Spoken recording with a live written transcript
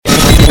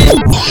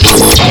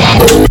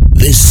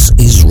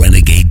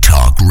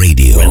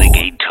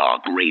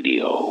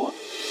Radio.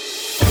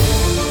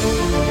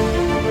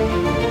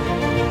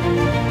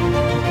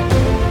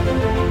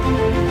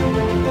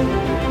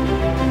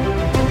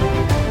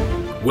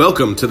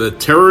 Welcome to the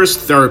Terrorist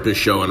Therapist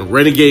Show on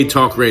Renegade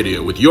Talk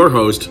Radio with your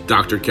host,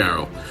 Dr.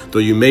 Carol. Though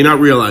you may not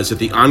realize that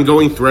the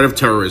ongoing threat of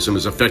terrorism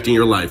is affecting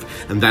your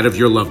life and that of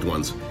your loved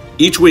ones.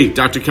 Each week,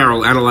 Dr.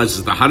 Carol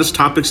analyzes the hottest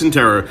topics in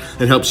terror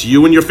and helps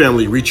you and your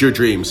family reach your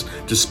dreams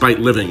despite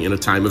living in a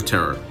time of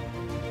terror.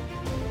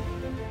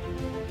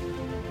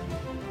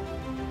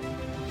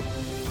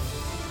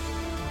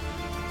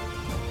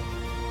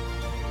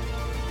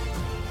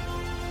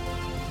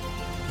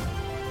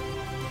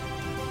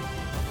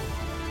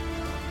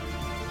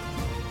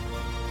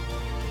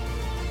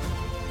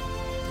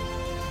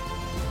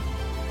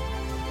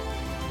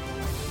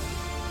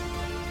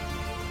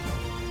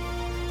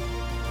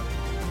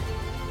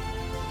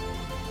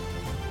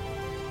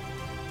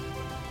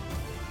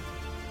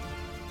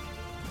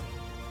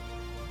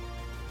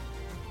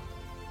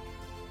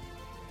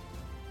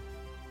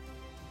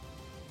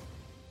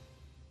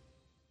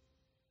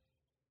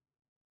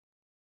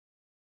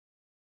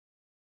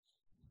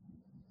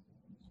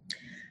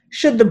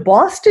 Should the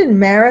Boston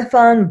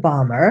Marathon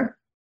bomber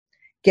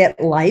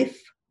get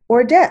life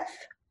or death?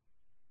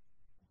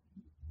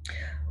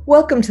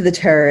 Welcome to the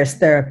Terrorist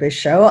Therapist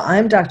Show.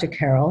 I'm Dr.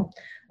 Carol,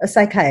 a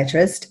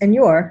psychiatrist and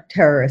your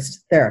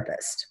terrorist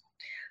therapist.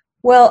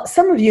 Well,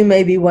 some of you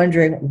may be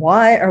wondering,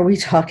 why are we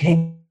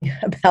talking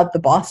about the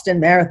Boston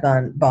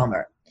Marathon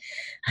bomber?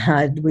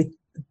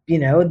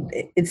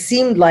 It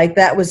seemed like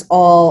that was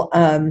all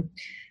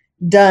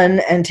done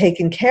and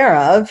taken care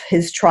of.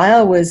 His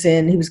trial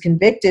he was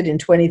convicted in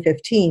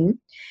 2015,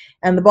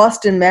 and the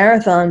Boston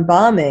Marathon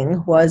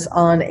bombing was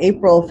on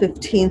April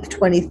 15th,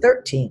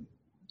 2013.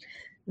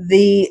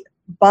 The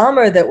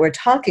bomber that we're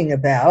talking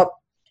about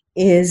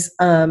is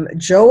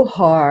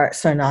Dzhokhar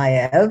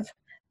Tsarnaev,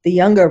 the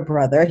younger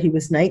brother. He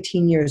was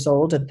 19 years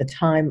old at the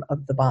time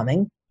of the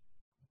bombing.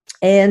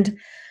 And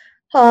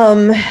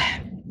why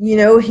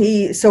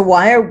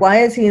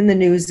is he in the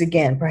news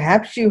again?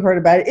 Perhaps you heard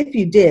about it. If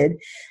you did,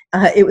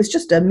 it was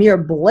just a mere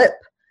blip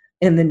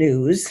in the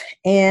news.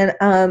 And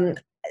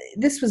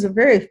this was a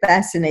very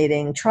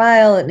fascinating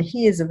trial, and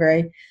he is a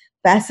very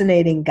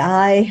fascinating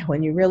guy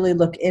when you really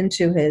look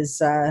into his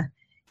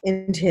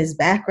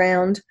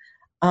background.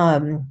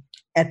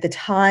 At the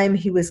time,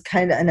 he was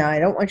now I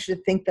don't want you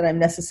to think that I'm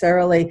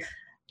necessarily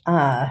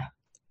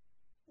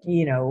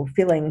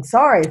feeling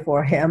sorry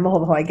for him,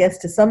 although I guess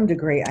to some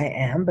degree I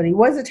am, but he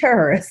was a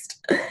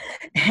terrorist.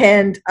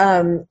 and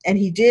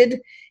he did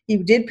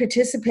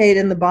participate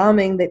in the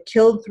bombing that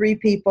killed 3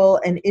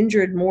 people and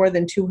injured more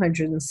than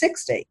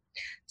 260.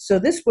 So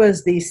this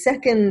was the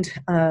second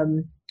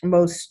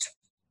worst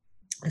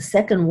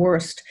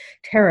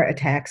terror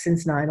attack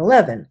since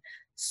 9/11.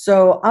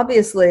 So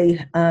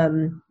obviously,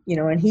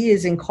 and he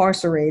is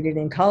incarcerated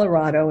in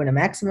Colorado in a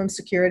maximum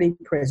security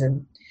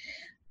prison.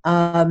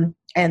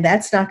 And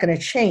that's not going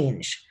to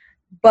change.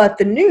 But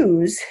the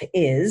news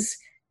is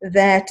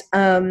that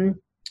a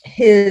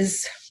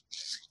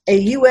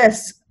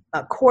U.S.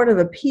 Court of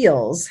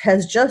Appeals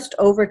has just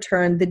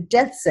overturned the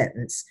death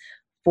sentence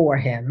for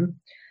him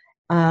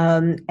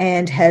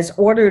and has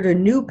ordered a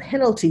new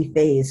penalty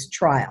phase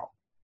trial.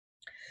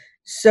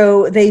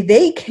 So they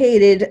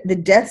vacated the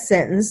death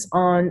sentence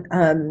on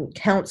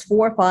counts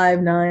 4,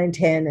 5, 9,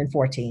 10, and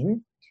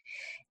 14.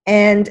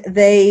 And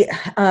they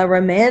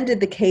remanded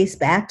the case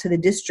back to the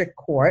district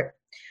court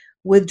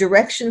with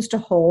directions to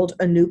hold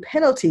a new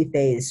penalty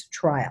phase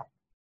trial.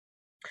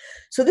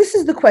 So this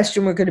is the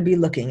question we're going to be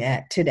looking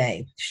at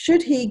today.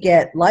 Should he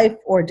get life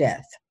or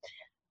death?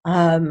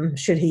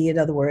 Should he, in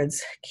other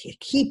words,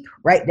 keep,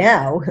 right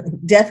now,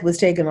 death was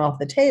taken off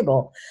the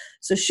table.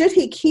 So should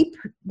he keep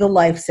the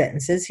life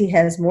sentences? He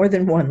has more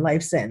than one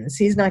life sentence.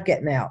 He's not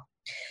getting out.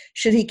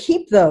 Should he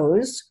keep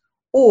those?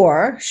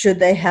 Or should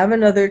they have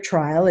another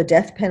trial, a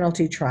death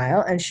penalty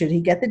trial, and should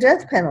he get the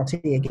death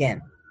penalty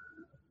again?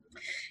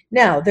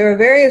 Now, there are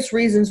various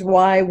reasons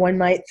why one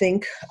might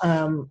think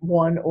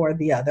one or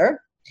the other.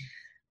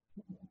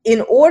 In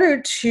order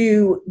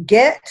to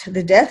get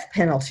the death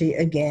penalty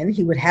again,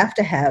 he would have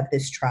to have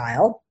this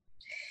trial.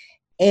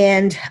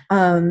 And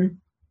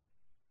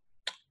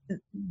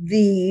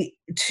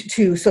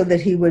so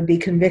that he would be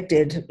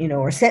convicted,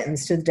 or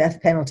sentenced to the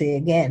death penalty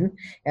again,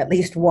 at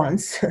least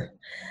once.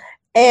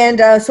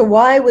 And so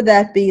why would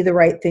that be the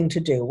right thing to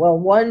do? Well,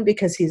 one,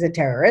 because he's a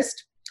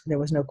terrorist. There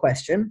was no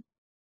question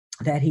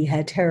that he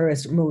had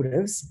terrorist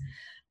motives.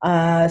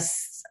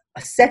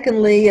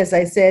 Secondly, as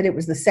I said, it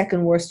was the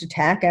second worst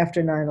attack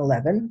after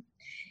 9/11.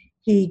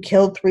 He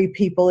killed 3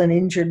 people and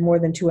injured more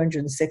than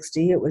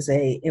 260. It was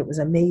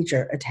a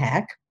major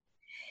attack.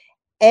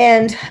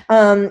 And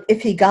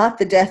if he got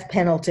the death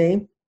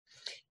penalty,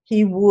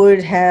 he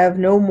would have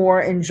no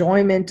more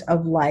enjoyment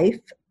of life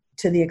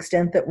to the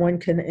extent that one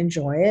can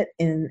enjoy it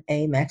in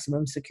a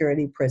maximum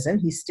security prison.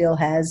 He still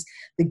has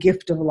the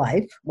gift of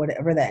life,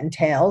 whatever that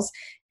entails.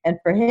 And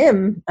for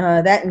him,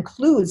 that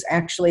includes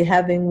actually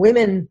having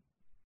women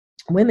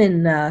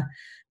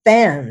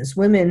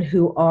women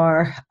who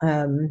are,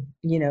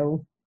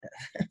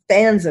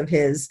 fans of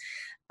his,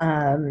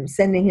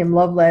 sending him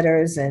love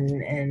letters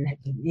and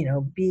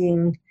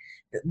being,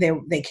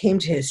 they came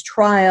to his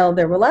trial.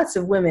 There were lots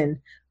of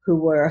women who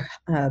were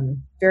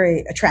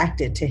very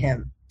attracted to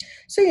him.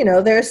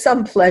 So, there's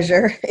some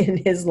pleasure in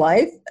his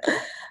life,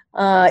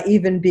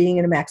 even being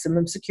in a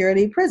maximum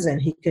security prison.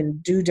 He can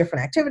do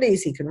different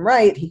activities. He can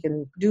write. He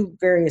can do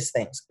various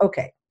things.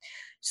 Okay.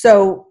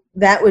 So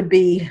that would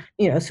be,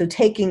 so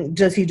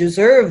does he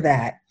deserve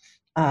that?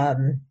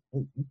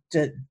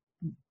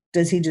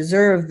 Does he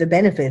deserve the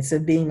benefits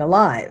of being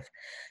alive?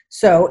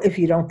 So if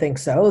you don't think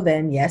so,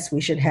 then yes,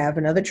 we should have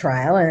another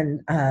trial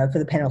and for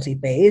the penalty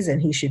phase,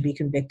 and he should be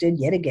convicted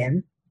yet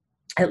again,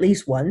 at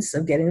least once,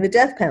 of getting the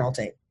death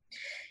penalty.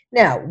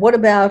 Now, what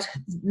about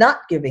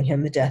not giving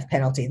him the death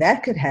penalty?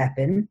 That could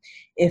happen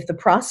if the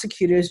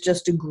prosecutors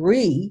just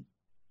agree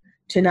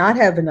to not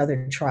have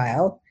another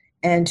trial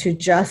and to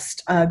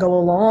just go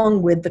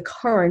along with the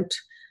current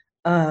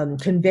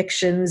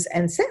convictions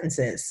and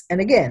sentences.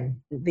 And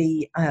again,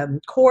 the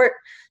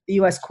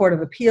U.S. Court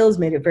of Appeals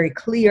made it very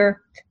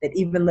clear that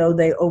even though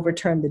they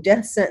overturned the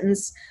death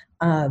sentence,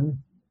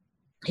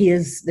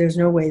 there's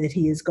no way that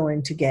he is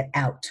going to get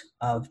out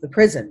of the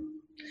prison.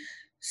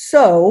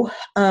 So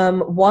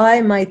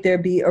why might there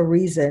be a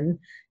reason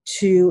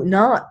to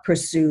not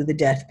pursue the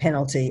death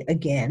penalty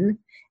again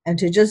and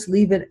to just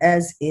leave it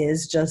as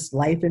is, just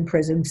life in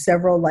prison,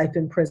 several life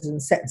in prison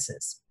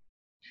sentences?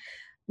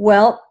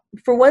 Well,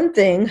 for one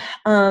thing,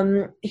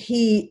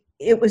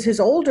 it was his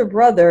older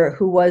brother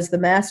who was the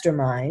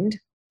mastermind.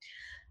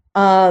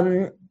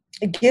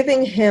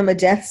 Giving him a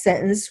death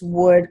sentence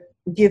would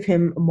give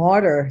him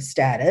martyr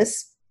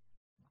status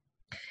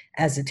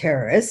as a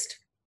terrorist.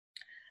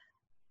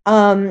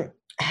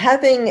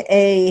 Having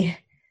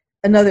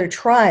another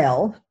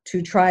trial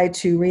to try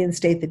to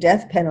reinstate the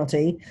death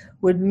penalty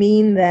would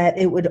mean that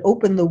it would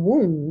open the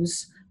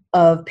wounds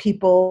of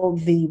people,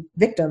 the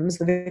victims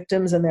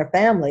and their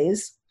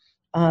families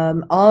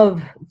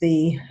of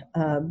the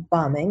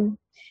bombing.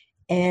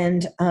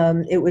 And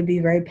it would be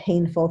very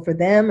painful for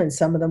them, and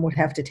some of them would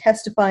have to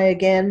testify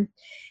again.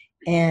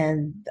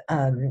 And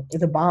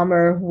the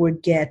bomber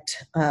would get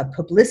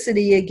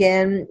publicity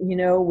again,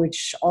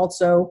 which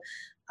also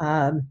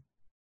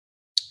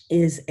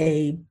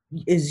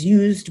is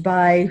used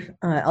by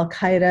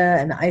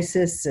Al-Qaeda and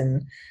ISIS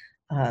and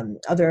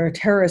other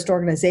terrorist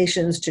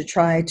organizations to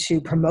try to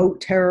promote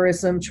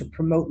terrorism, to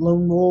promote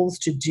lone wolves,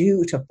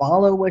 to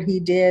follow what he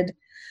did.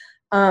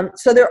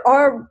 So there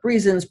are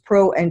reasons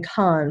pro and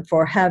con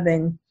for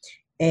having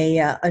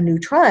a new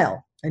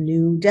trial, a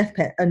new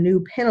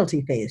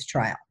penalty phase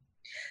trial.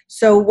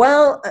 So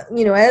while,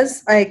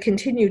 as I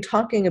continue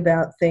talking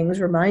about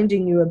things,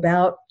 reminding you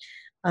about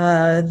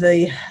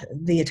the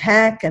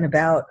attack and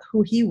about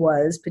who he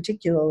was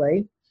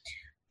particularly,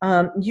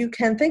 you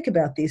can think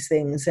about these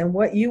things and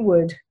what you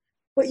would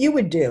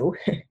do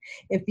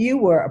if you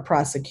were a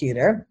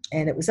prosecutor,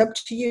 and it was up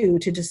to you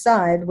to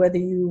decide whether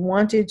you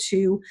wanted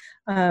to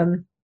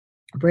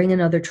bring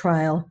another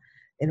trial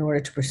in order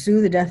to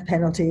pursue the death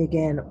penalty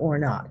again or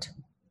not.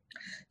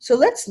 So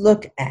let's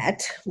look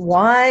at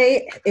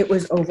why it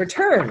was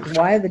overturned,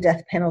 why the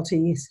death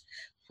penalties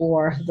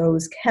for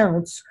those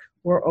counts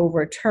were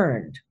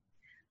overturned.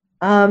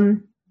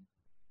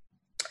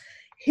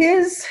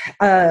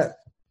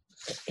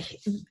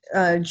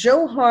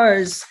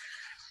 Johar's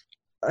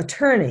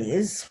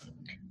attorneys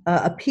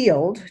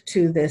appealed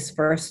to this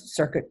First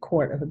Circuit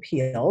Court of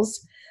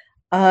Appeals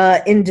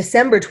in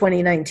December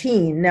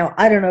 2019. Now,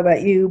 I don't know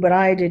about you, but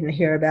I didn't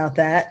hear about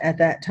that at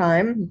that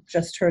time,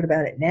 just heard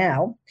about it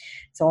now.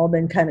 It's all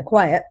been kind of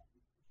quiet.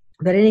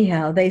 But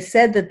anyhow, they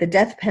said that the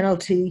death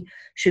penalty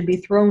should be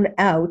thrown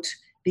out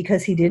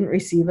because he didn't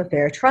receive a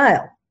fair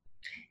trial.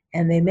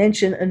 And they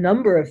mention a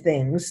number of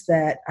things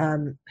that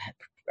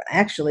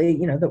actually,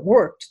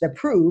 that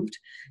proved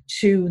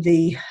to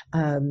the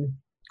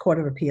Court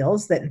of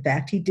Appeals that, in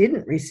fact, he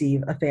didn't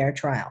receive a fair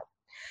trial.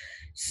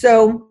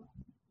 So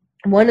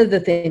one of the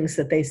things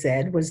that they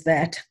said was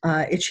that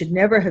it should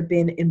never have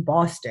been in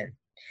Boston.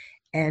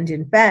 And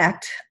in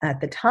fact,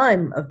 at the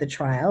time of the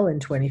trial in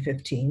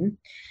 2015,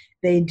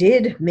 they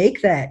did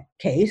make that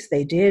case.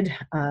 They did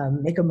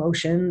make a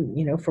motion,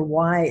 for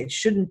why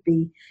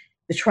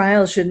the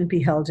trial shouldn't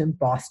be held in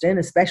Boston,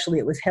 especially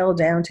it was held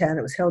downtown.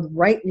 It was held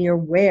right near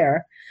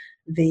where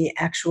the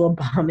actual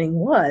bombing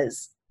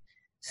was.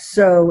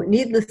 So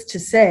needless to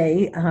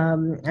say,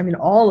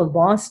 all of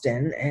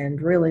Boston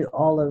and really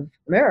all of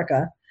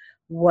America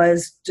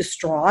was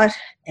distraught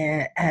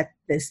at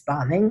this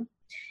bombing.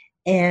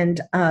 And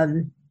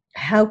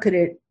how could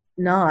it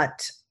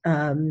not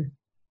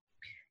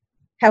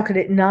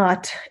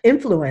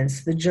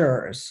influence the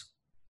jurors?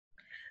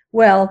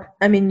 Well,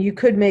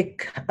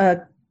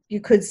 you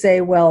could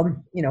say,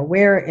 well,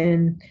 where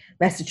in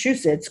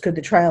Massachusetts could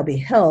the trial be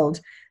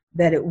held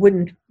that it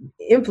wouldn't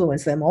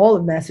influence them? All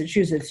of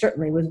Massachusetts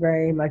certainly was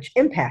very much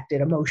impacted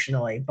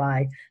emotionally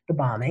by the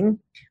bombing.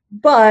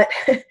 But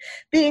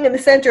being in the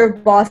center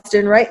of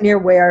Boston, right near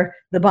where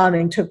the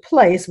bombing took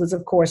place, was,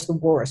 of course, the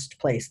worst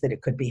place that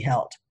it could be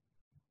held.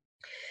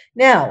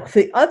 Now,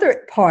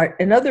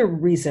 another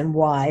reason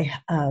why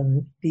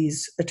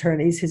his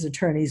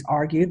attorneys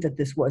argued that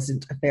this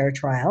wasn't a fair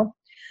trial,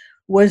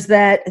 was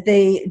that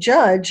the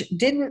judge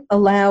didn't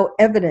allow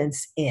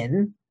evidence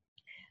in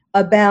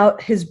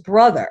about his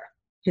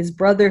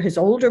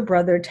older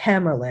brother,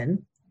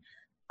 Tamerlan,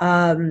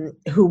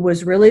 who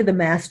was really the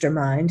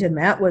mastermind, and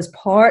that was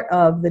part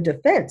of the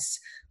defense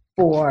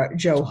for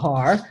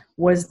Johar,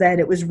 was that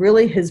it was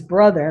really his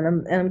brother.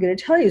 And I'm going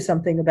to tell you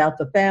something about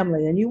the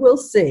family, and you will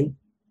see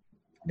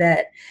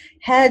that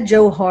had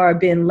Johar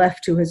been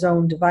left to his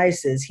own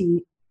devices,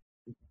 it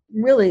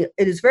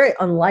is very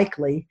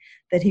unlikely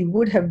that he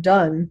would have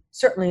done,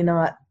 certainly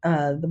not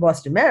the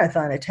Boston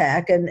Marathon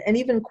attack, and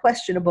even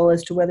questionable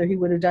as to whether he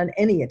would have done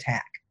any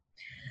attack.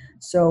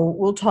 So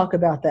we'll talk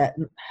about that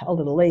a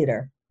little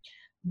later.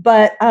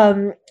 But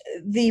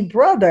the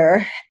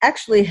brother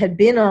actually had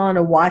been on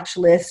a watch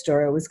list,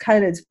 or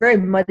it's very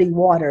muddy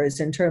waters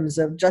in terms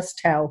of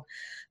just how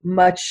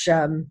much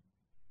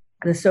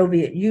the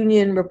Soviet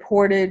Union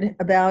reported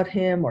about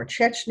him, or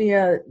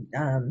Chechnya,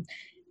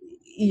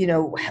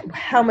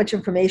 how much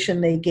information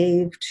they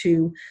gave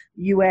to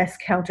U.S.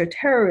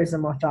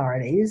 counterterrorism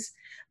authorities.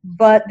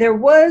 But there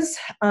was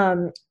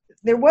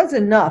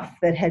enough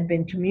that had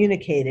been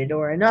communicated,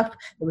 or enough.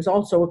 There was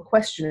also a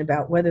question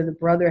about whether the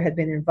brother had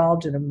been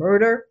involved in a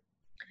murder.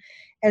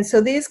 And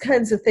so these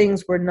kinds of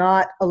things were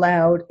not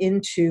allowed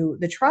into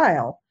the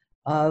trial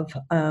of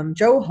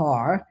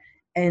Johar.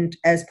 And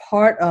as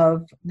part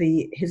of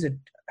his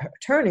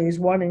attorneys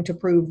wanting to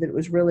prove that it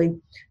was really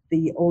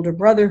the older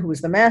brother who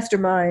was the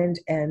mastermind,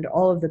 and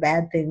all of the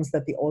bad things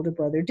that the older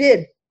brother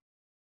did.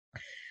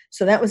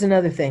 So that was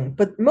another thing.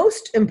 But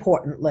most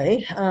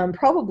importantly,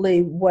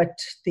 probably what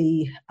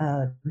the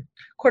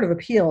Court of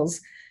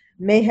Appeals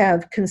may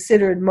have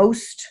considered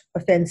most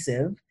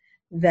offensive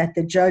that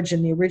the judge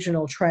in the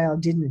original trial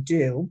didn't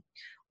do,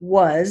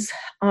 was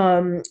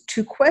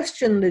to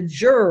question the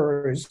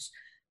jurors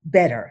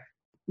better,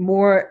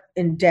 more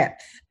in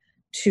depth,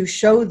 to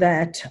show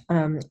that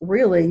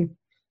really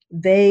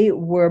they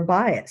were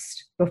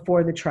biased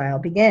before the trial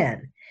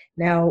began.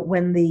 Now,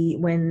 when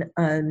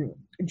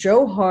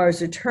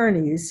Johar's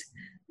attorneys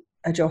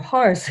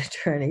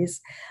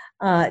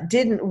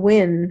didn't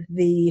win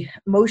the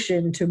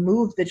motion to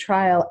move the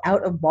trial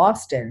out of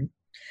Boston,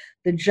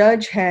 the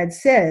judge had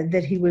said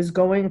that he was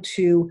going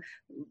to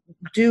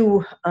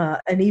do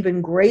an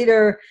even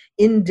greater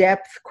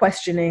in-depth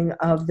questioning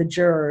of the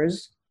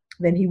jurors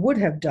than he would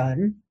have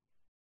done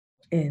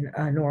in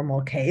a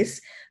normal case,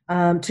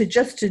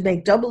 to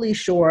make doubly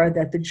sure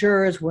that the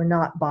jurors were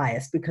not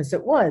biased, because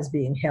it was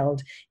being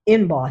held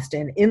in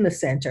Boston, in the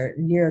center,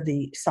 near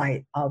the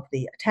site of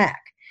the attack.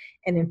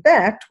 And in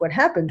fact, what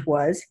happened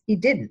was he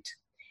didn't.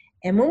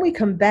 And when we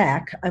come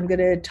back, I'm going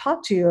to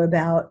talk to you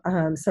about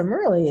some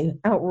really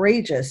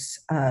outrageous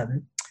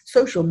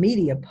social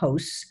media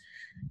posts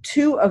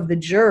two of the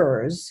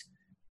jurors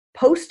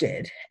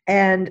posted,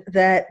 and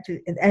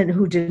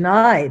who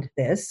denied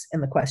this in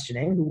the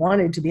questioning, who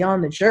wanted to be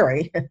on the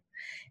jury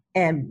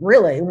and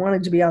really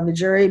wanted to be on the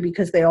jury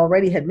because they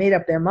already had made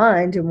up their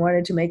mind and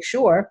wanted to make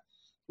sure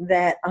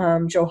that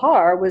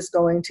Johar was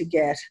going to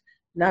get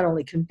not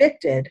only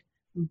convicted,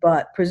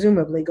 but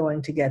presumably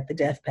going to get the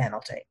death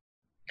penalty.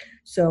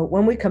 So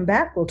when we come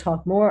back, we'll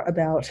talk more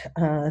about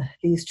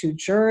these two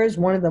jurors.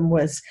 One of them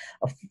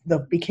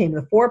became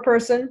the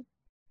foreperson,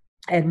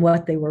 and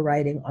what they were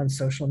writing on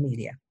social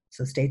media.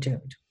 So stay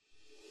tuned.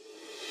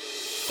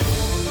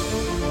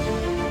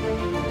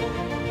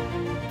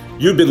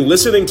 You've been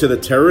listening to the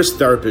Terrorist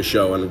Therapist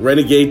Show on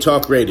Renegade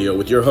Talk Radio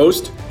with your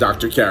host,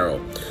 Dr. Carol.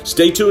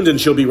 Stay tuned,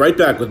 and she'll be right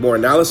back with more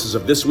analysis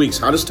of this week's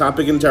hottest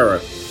topic in terror.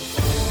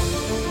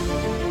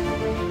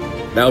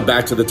 Now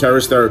back to the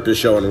Terrorist Therapist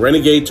Show on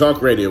Renegade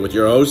Talk Radio with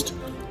your host,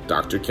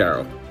 Dr.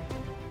 Carol.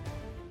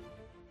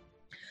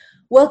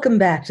 Welcome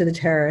back to the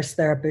Terrorist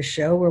Therapist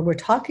Show, where we're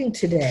talking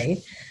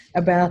today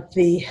about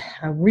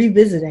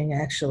revisiting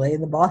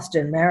the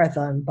Boston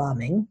Marathon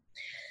bombing,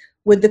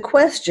 with the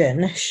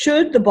question,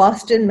 should the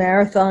Boston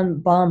Marathon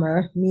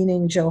bomber,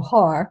 meaning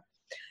Johar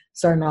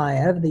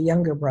Tsarnaev, the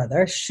younger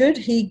brother, should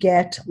he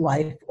get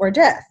life or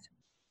death?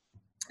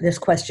 This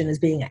question is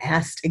being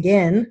asked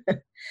again,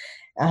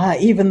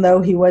 even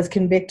though he was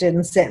convicted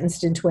and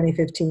sentenced in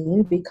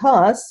 2015,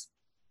 because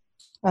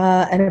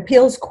an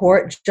appeals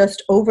court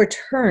just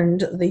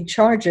overturned the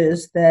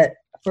charges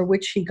for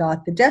which he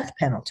got the death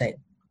penalty.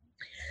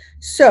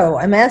 So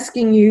I'm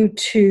asking you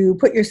to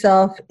put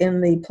yourself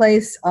in the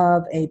place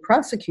of a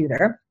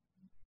prosecutor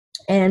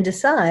and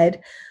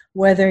decide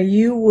whether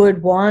you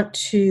would want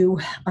to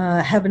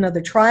have another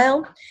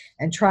trial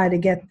and try to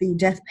get the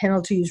death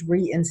penalties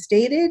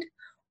reinstated,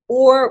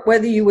 or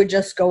whether you would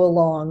just go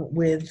along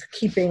with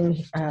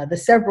keeping the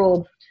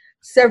several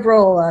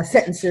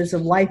sentences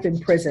of life in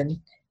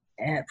prison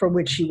for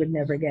which he would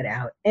never get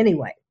out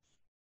anyway.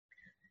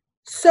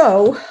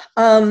 So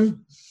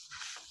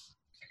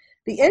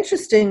the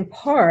interesting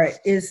part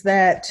is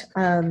that,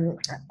 and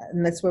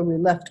that's where we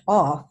left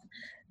off,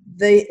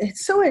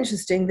 it's so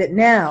interesting that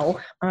now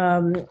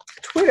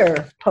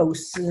Twitter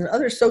posts and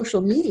other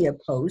social media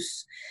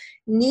posts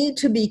need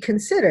to be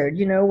considered.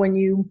 You know, when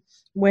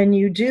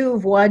you do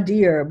voir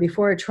dire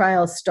before a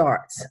trial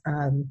starts,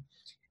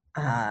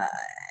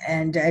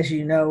 and as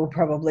you know,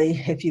 probably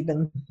if you've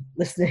been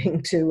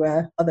listening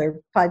to other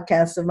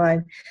podcasts of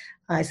mine,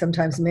 I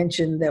sometimes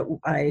mention that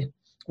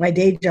my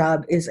day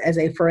job is as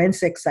a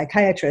forensic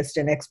psychiatrist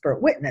and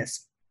expert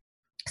witness.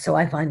 So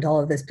I find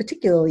all of this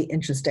particularly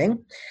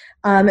interesting.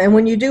 And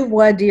when you do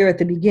voir dire at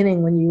the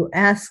beginning,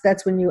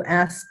 that's when you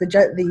ask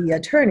the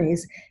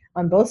attorneys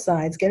on both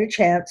sides get a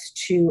chance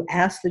to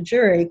ask the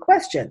jury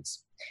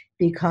questions,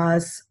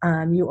 because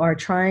you are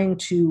trying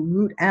to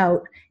root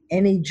out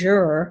any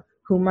juror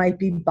who might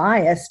be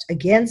biased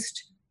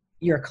against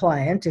your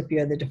client if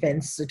you're the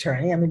defense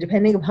attorney. I mean,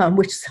 depending upon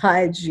which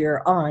sides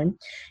you're on,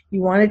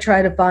 you want to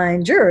try to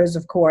find jurors,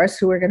 of course,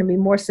 who are going to be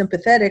more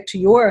sympathetic to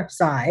your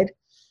side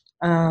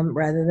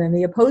rather than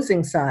the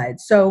opposing side.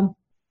 So,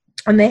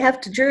 and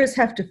jurors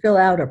have to fill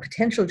out, or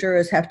potential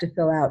jurors have to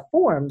fill out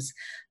forms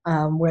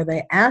where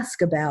they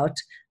ask about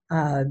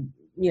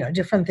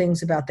different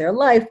things about their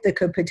life that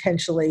could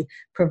potentially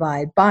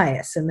provide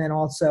bias. And then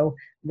also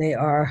they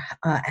are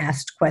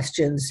asked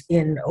questions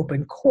in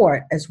open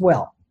court as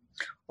well,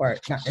 or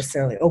not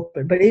necessarily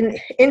open, but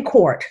in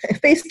court,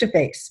 face to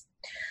face.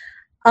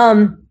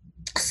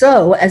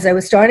 So as I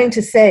was starting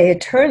to say,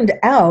 it turned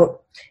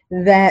out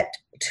that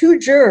 2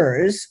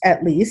 jurors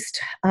at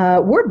least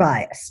were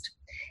biased.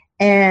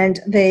 And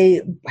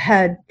they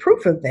had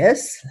proof of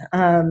this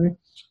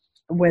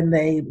when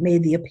they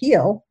made the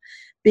appeal,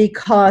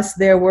 because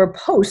there were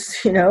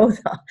posts,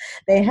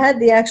 they had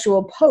the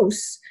actual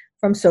posts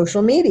from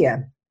social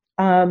media.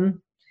 And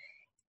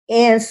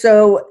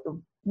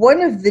so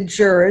one of the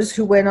jurors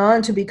who went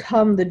on to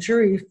become the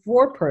jury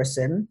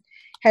foreperson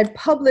had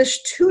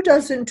published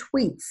 24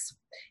 tweets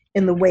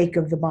in the wake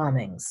of the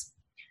bombings.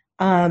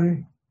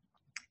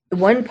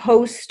 One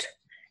post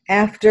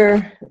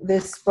after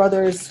this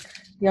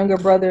younger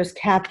brother's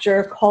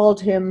capture called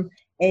him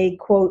a,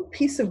 quote,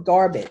 piece of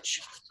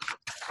garbage.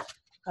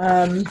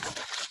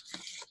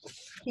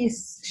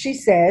 She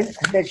said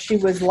that she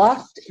was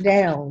locked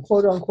down,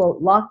 quote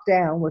unquote, locked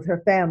down with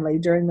her family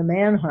during the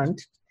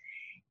manhunt,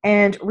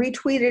 and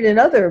retweeted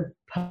another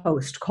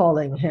post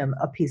calling him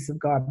a piece of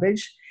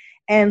garbage.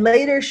 And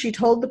later she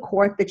told the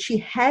court that she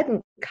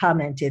hadn't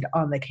commented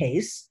on the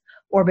case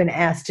or been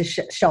asked to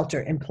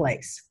shelter in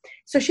place.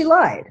 So she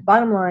lied.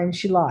 Bottom line,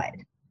 she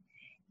lied.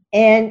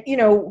 And,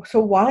 so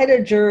why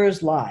do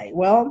jurors lie?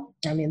 Well,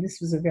 I mean, this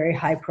was a very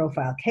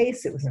high-profile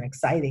case. It was an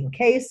exciting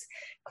case.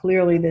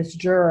 Clearly, this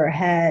juror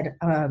had,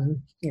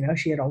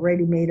 she had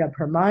already made up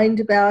her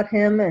mind about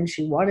him, and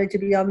she wanted to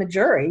be on the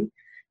jury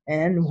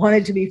and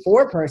wanted to be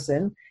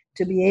foreperson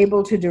to be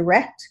able to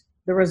direct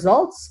the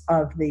results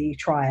of the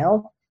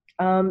trial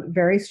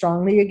very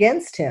strongly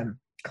against him,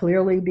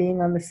 clearly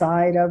being on the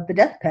side of the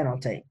death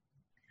penalty.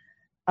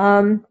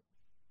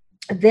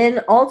 Then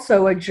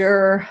also a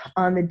juror,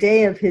 on the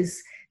day of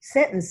his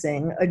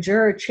sentencing, a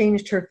juror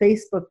changed her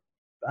Facebook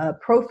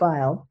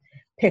profile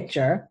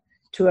picture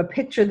to a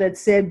picture that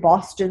said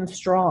Boston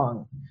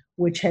Strong,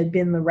 which had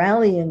been the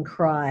rallying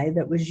cry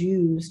that was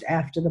used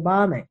after the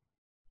bombing.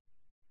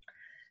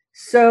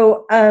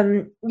 So,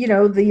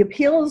 the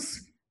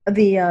appeals,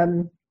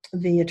 the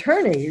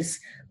attorneys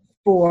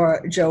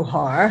for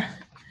Johar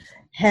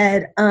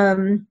had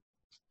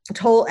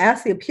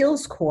asked the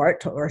appeals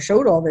court, or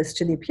showed all this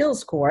to the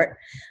appeals court,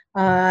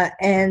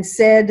 and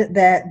said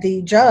that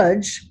the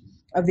judge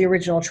of the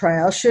original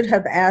trial should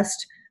have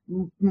asked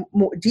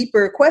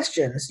deeper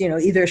questions,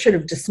 either should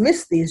have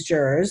dismissed these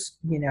jurors,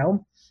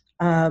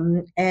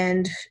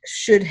 and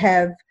should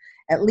have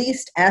at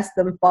least asked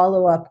them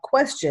follow-up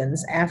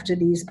questions after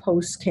these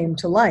posts came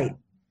to light.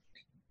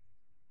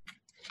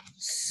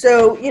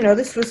 So,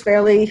 this was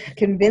fairly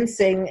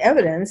convincing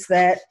evidence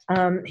that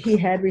he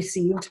had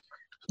received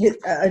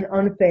an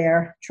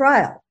unfair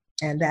trial,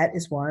 and that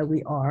is why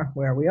we are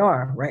where we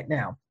are right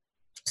now.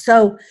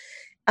 So,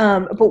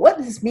 but what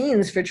this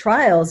means for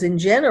trials in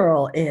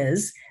general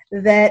is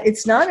that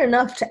it's not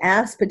enough to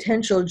ask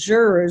potential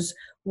jurors,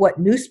 what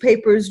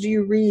newspapers do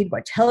you read,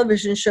 what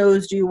television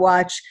shows do you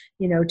watch,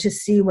 to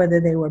see whether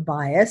they were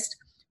biased,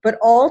 but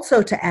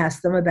also to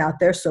ask them about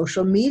their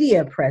social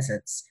media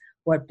presence.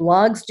 What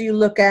blogs do you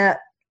look at?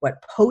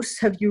 What posts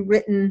have you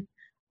written?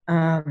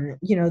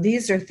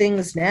 These are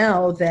things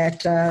now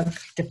that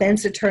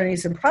defense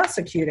attorneys and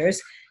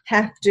prosecutors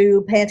have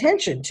to pay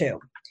attention to,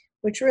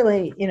 which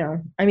really, in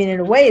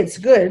a way it's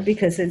good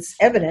because it's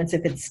evidence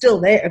if it's still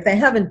there. If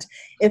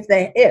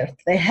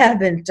they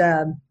haven't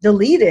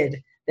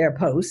deleted their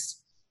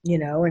posts,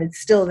 and it's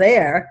still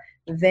there,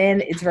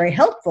 then it's very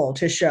helpful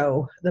to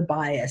show the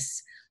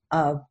bias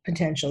of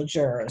potential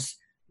jurors.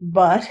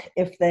 But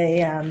if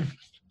they,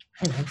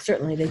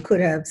 certainly they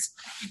could have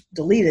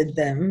deleted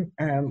them,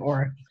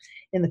 or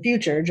in the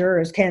future,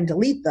 jurors can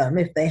delete them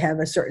if they have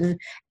a certain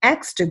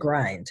axe to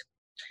grind.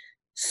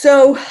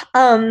 So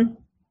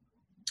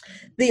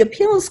the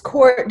appeals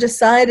court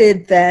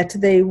decided that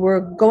they were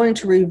going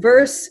to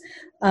reverse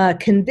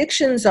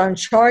convictions on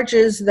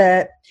charges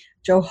that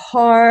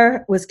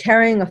Johar was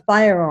carrying a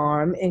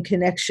firearm in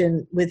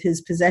connection with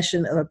his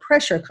possession of a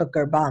pressure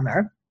cooker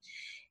bomber.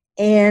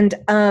 And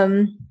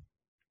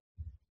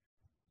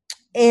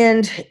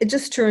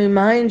just to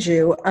remind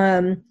you,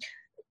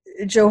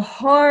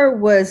 Johar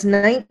was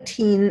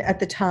 19 at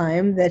the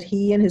time that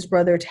he and his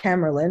brother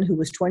Tamerlan, who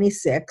was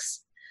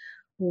 26,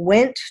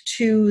 went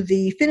to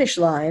the finish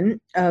line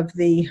of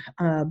the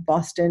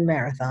Boston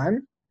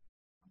Marathon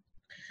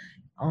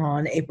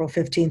on April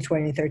 15,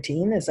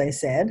 2013, as I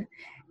said.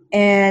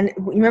 And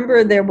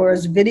remember, there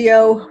was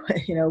video,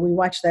 we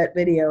watched that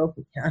video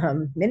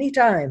many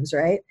times,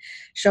 right?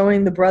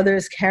 Showing the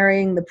brothers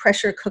carrying the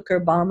pressure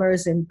cooker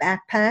bombers in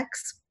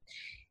backpacks.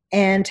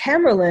 And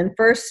Tamerlan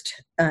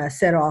first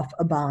set off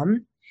a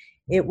bomb.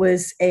 It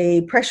was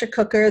a pressure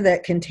cooker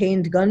that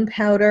contained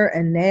gunpowder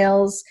and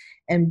nails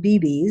and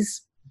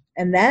BBs.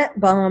 And that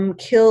bomb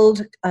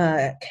killed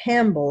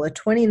Campbell, a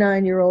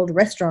 29-year-old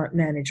restaurant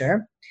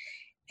manager,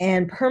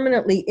 and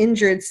permanently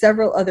injured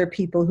several other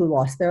people who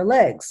lost their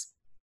legs.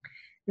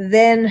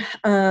 Then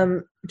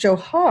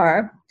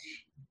Johar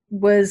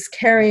was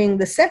carrying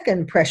the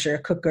second pressure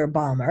cooker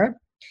bomber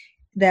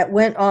that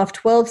went off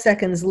 12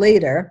 seconds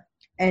later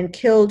and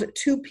killed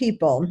two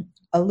people,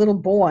 a little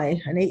boy,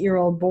 an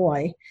 8-year-old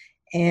boy,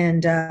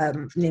 and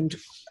named,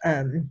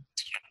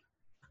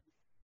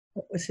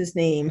 what was his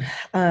name?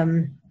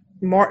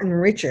 Martin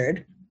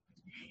Richard,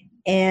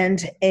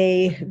 and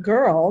a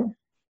girl,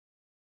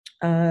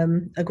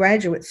 a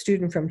graduate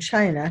student from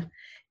China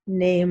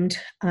named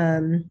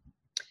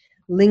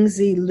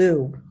Lingzi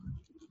Liu.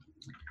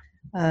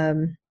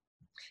 And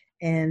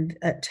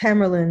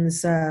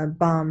Tamerlan's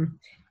bomb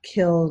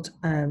killed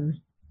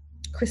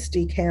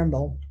Christy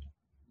Campbell.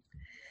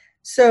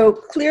 So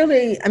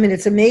clearly,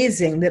 it's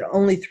amazing that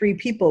only 3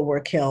 people were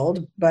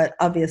killed, but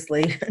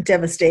obviously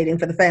devastating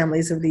for the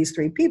families of these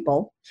 3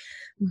 people.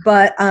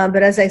 But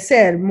as I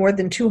said, more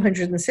than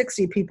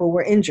 260 people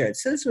were injured.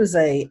 So this was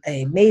a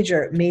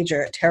major,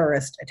 major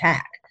terrorist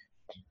attack.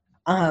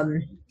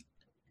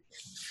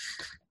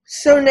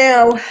 So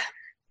now,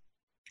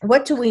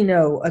 what do we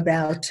know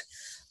about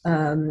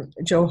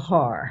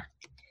Johar?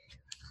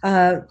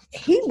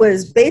 He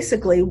was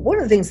basically, one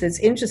of the things that's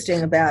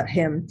interesting about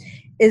him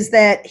is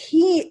that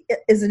he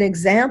is an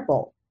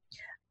example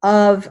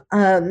of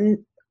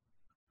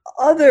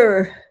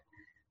other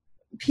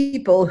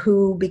people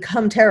who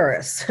become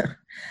terrorists,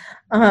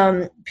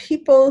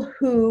 people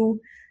who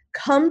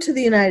come to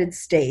the United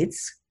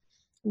States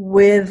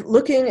with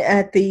looking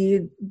at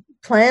the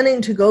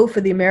planning to go for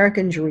the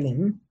American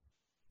dream,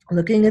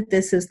 looking at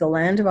this as the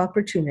land of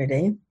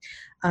opportunity,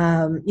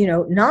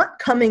 not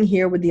coming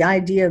here with the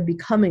idea of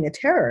becoming a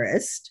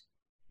terrorist,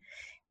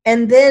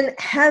 and then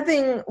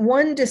having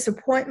one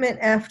disappointment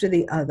after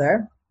the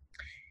other,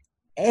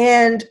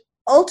 and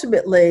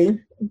ultimately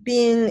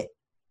being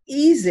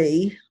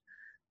easy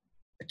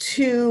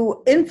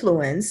to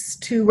influence,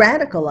 to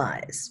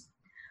radicalize.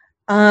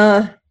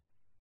 And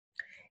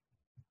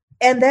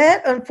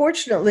that,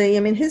 unfortunately,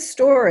 his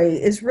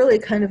story is really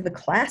kind of the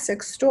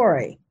classic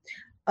story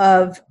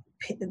of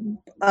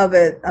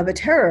a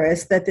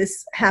terrorist that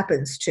this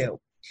happens to.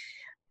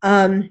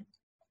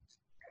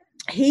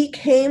 He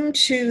came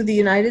to the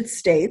United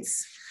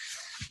States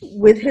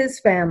with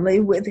his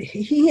family.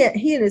 He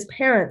and his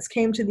parents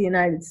came to the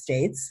United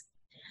States.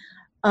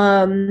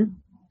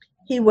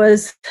 He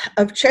was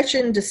of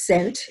Chechen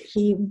descent.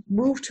 He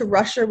moved to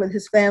Russia with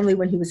his family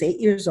when he was 8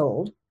 years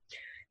old.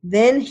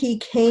 Then he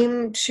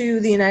came to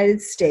the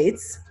United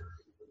States,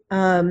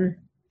 and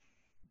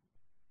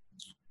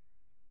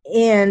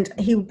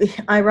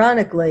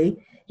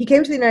ironically, he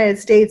came to the United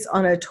States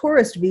on a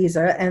tourist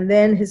visa, and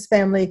then his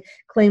family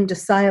claimed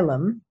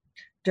asylum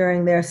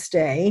during their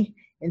stay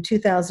in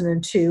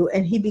 2002,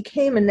 and he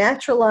became a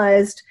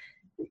naturalized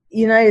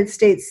United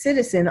States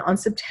citizen on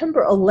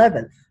September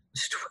 11th,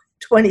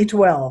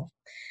 2012.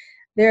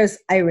 There's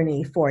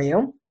irony for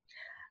you.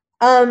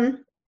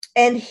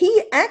 And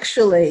he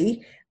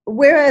actually,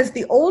 whereas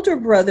the older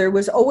brother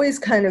was always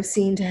kind of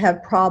seen to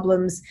have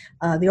problems,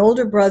 the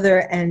older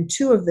brother and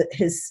two of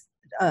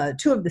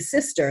the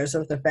sisters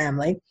of the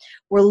family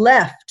were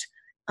left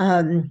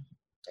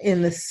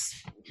in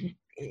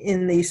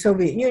the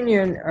Soviet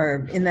Union,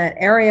 or in that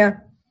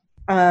area,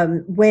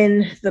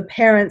 when the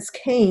parents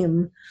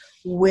came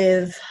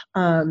with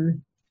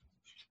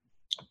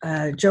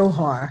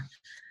Johar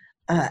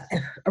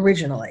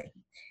originally.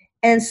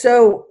 And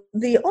so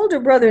the older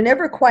brother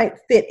never quite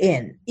fit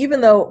in,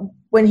 even though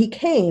when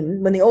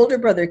the older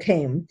brother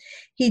came,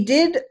 he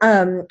did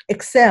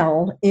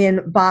excel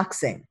in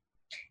boxing.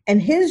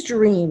 And his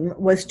dream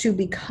was to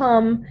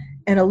become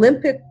an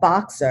Olympic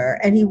boxer,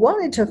 and he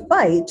wanted to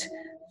fight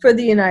for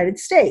the United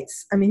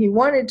States. He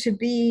wanted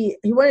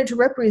to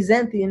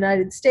represent the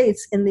United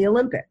States in the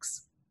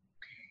Olympics.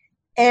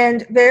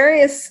 And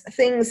various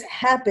things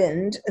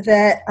happened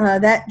that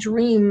that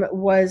dream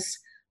was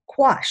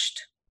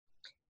quashed.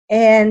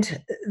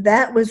 And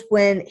that was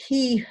when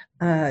he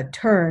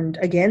turned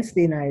against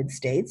the United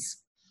States.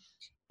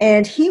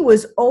 And he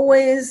was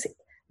always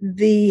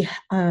the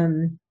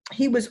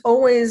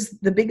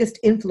biggest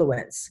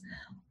influence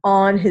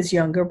on his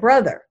younger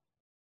brother,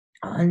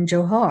 on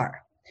Johar.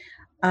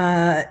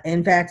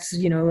 In fact,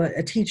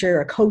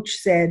 a coach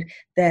said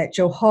that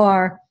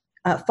Johar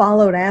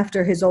followed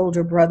after his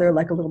older brother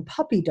like a little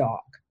puppy dog.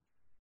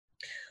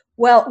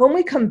 Well, when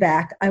we come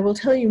back, I will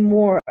tell you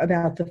more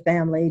about the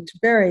family. It's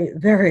very,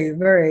 very,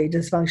 very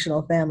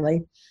dysfunctional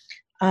family,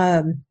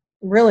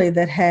 really,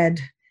 that had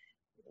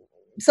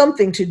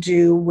something to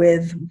do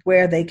with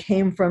where they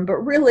came from, but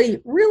really,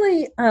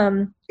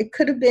 it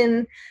could have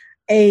been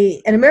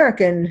an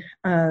American,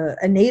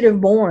 a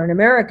native-born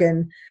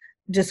American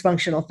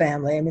dysfunctional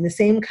family. I mean, the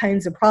same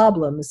kinds of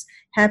problems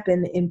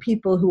happen in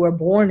people who are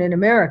born in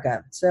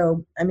America.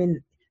 So, I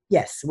mean,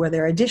 yes, were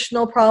there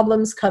additional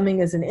problems coming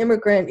as an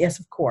immigrant? Yes,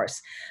 of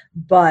course.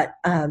 But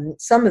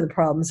some of the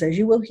problems, as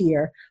you will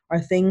hear,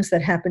 are things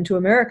that happen to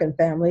American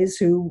families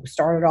who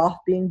started off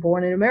being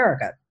born in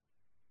America.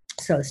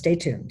 So stay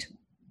tuned.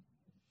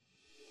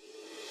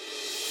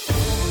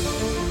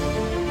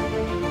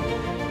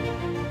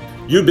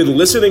 You've been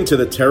listening to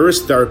the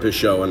Terrorist Therapist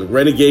Show on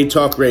Renegade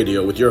Talk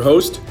Radio with your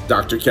host,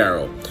 Dr.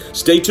 Carol.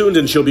 Stay tuned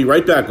and she'll be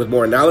right back with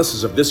more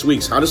analysis of this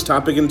week's hottest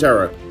topic in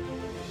terror.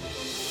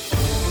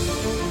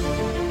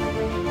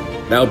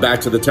 Now back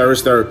to the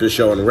Terrorist Therapist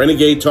Show on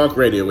Renegade Talk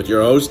Radio with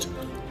your host,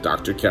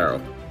 Dr.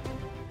 Carol.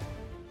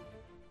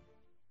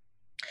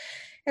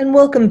 And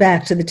welcome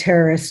back to the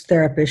Terrorist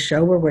Therapist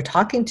Show, where we're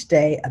talking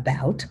today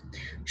about,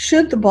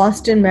 should the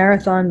Boston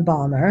Marathon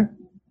bomber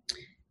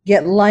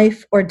get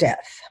life or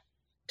death?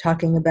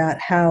 Talking about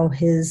how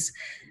his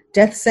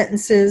death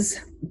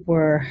sentences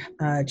were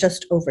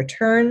just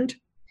overturned.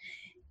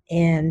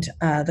 And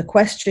the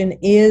question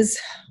is,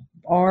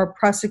 are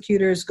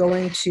prosecutors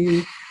going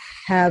to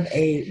have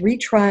a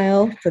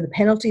retrial for the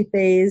penalty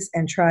phase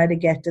and try to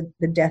get to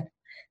the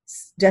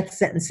death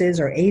sentences,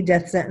 or a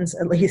death sentence,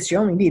 at least you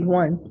only need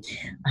one,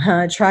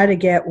 try to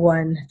get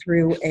one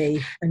through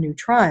a new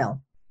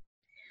trial?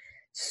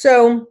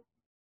 So,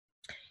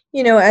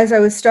 as I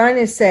was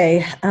starting to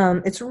say,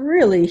 it's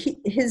really,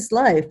 his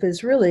life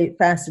is really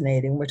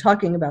fascinating. We're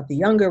talking about the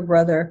younger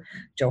brother,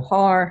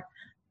 Johar,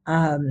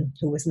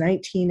 who was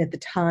 19 at the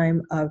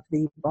time of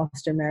the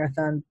Boston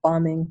Marathon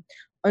bombing,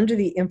 under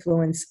the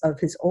influence of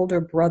his older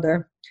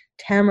brother,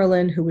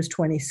 Tamerlan, who was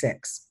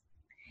 26.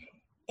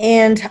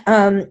 And,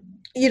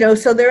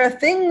 so there are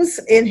things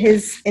in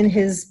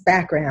his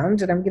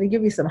background, and I'm going to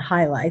give you some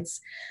highlights.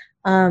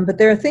 But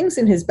there are things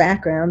in his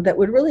background that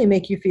would really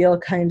make you feel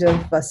kind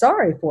of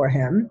sorry for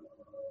him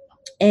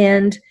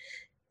and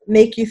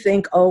make you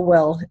think, oh,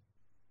 well,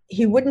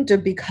 he wouldn't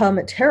have become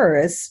a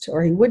terrorist,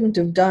 or he wouldn't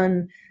have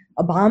done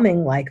a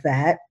bombing like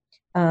that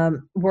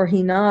were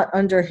he not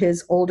under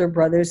his older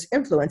brother's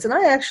influence. And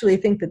I actually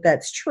think that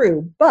that's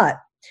true. But,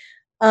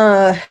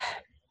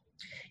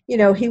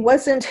 he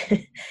wasn't,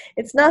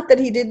 it's not that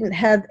he didn't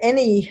have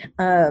any,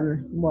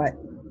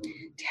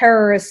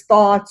 terrorist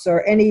thoughts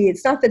or any,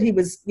 it's not that he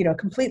was,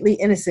 completely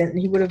innocent and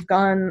he would have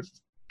gone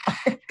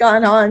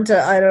on to,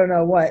 I don't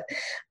know what,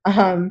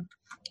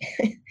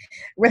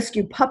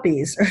 rescue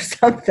puppies or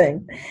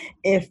something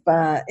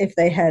if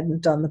they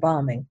hadn't done the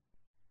bombing.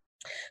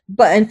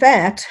 But in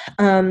fact,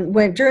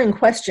 during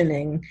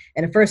questioning,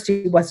 and at first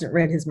he wasn't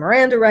read his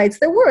Miranda rights,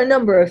 there were a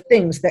number of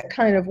things that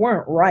kind of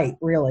weren't right,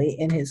 really,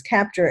 in his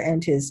capture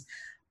and his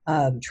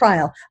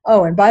trial.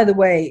 Oh, and by the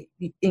way,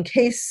 in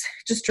case,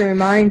 just to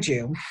remind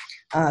you,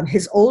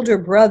 his older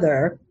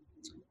brother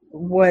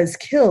was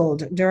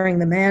killed during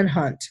the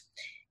manhunt.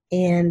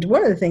 And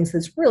one of the things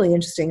that's really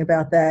interesting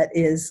about that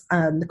is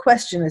the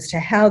question as to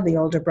how the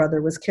older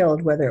brother was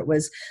killed, whether it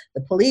was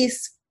the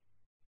police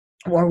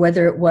or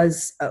whether it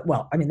was,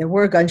 there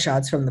were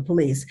gunshots from the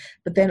police,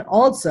 but then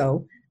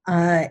also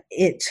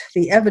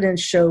the evidence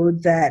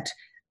showed that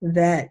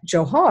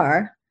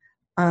Johar,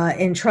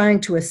 in trying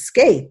to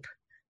escape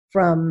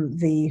from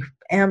the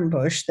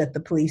ambush that the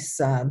police,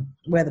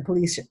 where the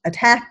police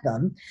attacked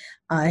them,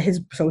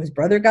 his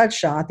brother got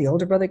shot, the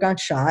older brother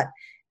got shot,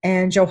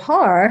 and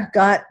Johar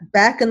got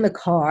back in the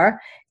car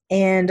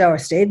or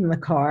stayed in the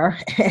car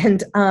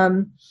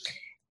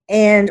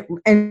and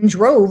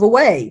drove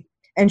away.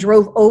 And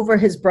drove over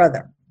his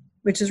brother,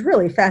 which is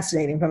really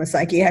fascinating from a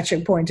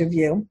psychiatric point of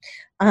view.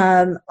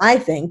 I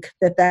think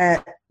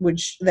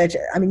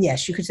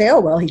yes, you could say, oh,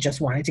 well, he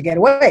just wanted to get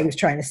away. He was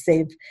trying to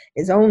save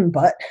his own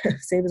butt,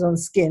 save his own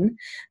skin,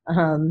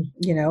 and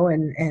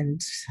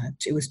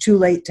it was too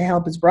late to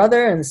help his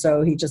brother, and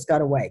so he just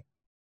got away.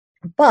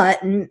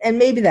 But, and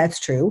maybe that's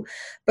true,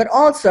 but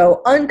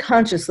also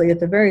unconsciously, at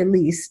the very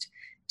least,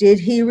 did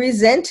he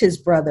resent his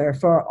brother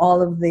for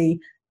all of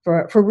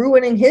for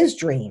ruining his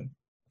dream,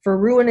 for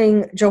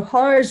ruining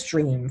Johar's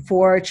dream,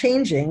 for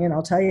changing, and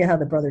I'll tell you how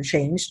the brother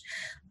changed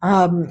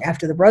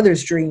after the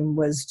brother's dream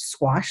was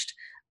squashed.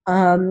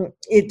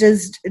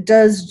 Does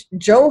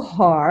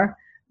Johar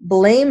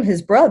blame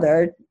his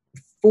brother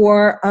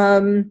for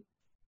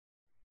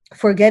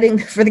for getting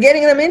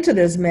them into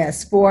this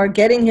mess, for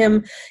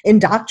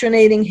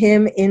indoctrinating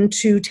him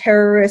into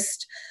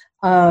terrorist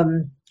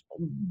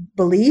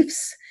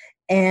beliefs,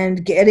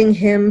 and getting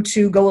him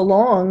to go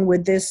along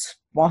with this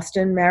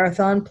Boston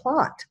Marathon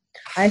plot.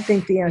 I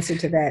think the answer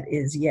to that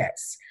is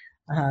yes.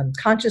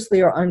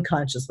 Consciously or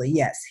unconsciously,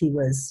 yes, he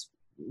was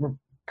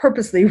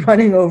purposely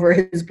running over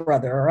his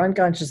brother, or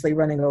unconsciously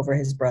running over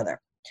his brother.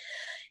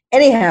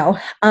 Anyhow,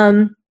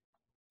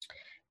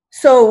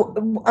 so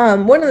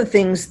one of the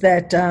things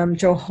that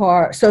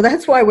Johar, so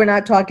that's why we're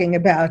not talking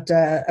about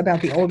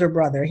the older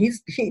brother. He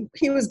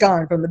was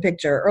gone from the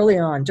picture early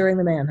on during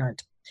the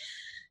manhunt.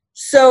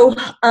 So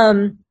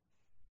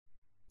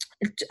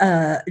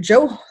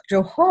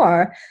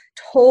Johar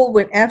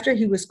told, after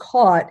he was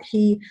caught,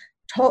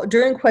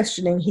 during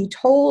questioning, he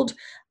told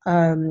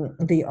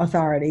the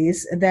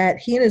authorities that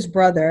he and his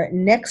brother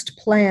next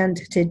planned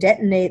to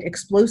detonate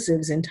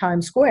explosives in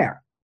Times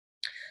Square.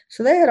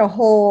 So they had a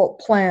whole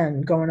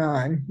plan going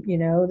on.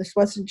 This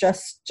wasn't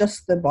just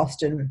the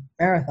Boston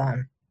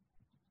Marathon.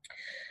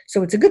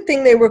 So it's a good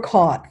thing they were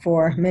caught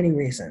for many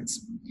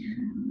reasons.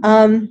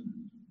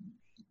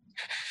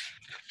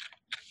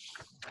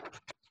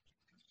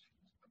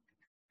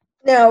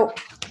 Now,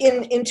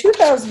 in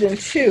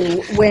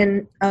 2002,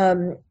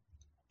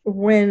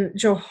 when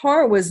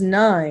Johar was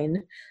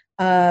 9,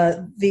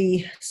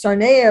 the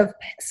Tsarnaev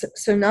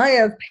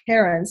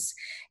parents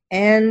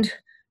and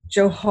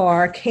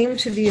Johar came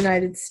to the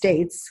United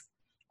States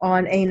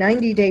on a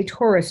 90-day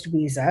tourist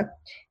visa,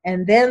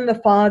 and then the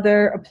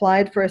father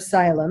applied for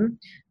asylum,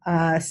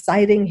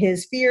 citing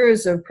his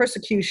fears of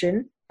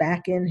persecution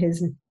back in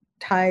his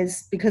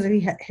ties, because of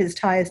his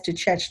ties to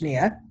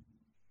Chechnya,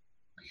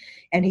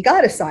 and he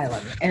got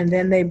asylum, and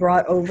then they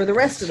brought over the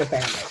rest of the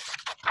family.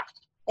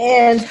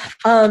 And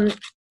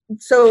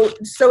so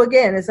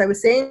again, as I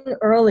was saying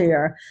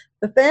earlier,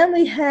 the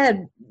family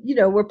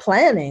were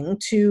planning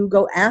to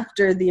go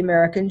after the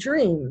American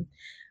dream,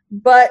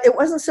 but it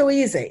wasn't so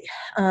easy.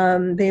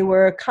 They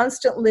were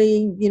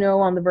constantly,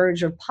 on the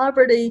verge of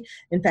poverty.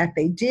 In fact,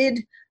 they did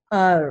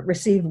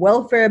receive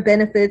welfare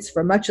benefits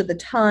for much of the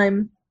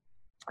time.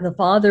 The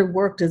father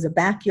worked as a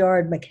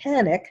backyard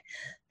mechanic.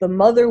 The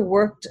mother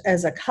worked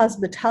as a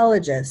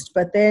cosmetologist,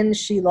 but then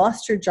she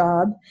lost her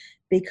job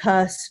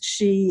because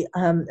she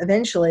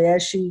eventually,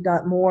 as she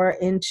got more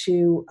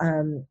into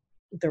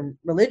the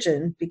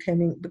religion,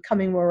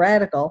 becoming more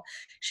radical,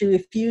 she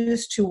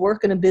refused to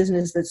work in a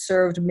business that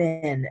served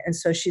men. And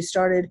so she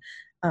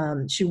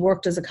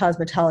worked as a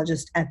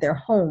cosmetologist at their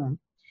home.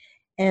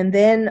 And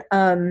then,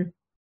 the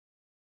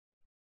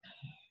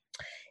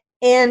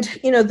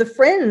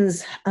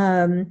friends,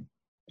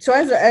 so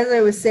as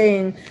I was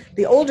saying,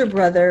 the older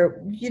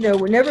brother,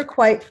 would never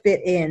quite fit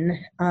in.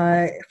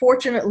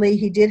 Fortunately,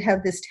 he did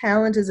have this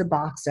talent as a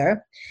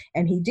boxer,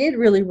 and he did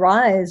really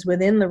rise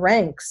within the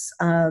ranks.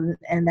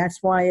 And that's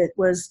why it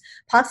was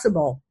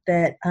possible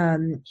that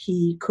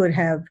he could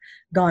have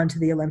gone to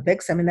the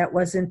Olympics. I mean, that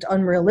wasn't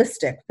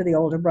unrealistic for the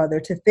older brother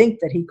to think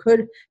that he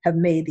could have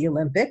made the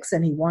Olympics,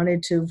 and he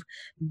wanted to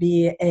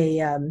be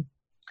on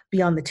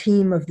the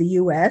team of the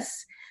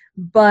U.S.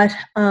 But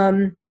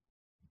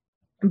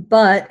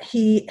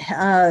he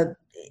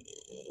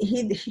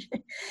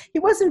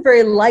wasn't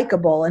very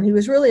likable, and he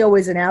was really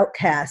always an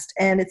outcast.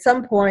 And at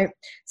some point,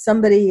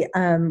 somebody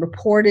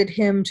reported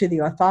him to the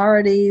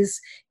authorities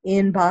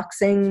in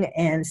boxing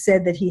and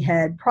said that he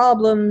had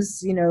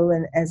problems,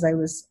 and as I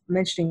was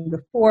mentioning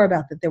before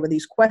about that, there were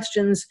these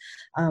questions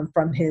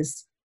about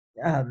his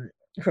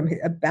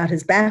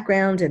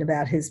background and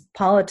about his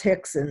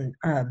politics, and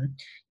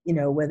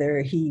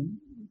whether he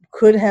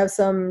could have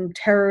some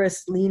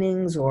terrorist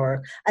leanings,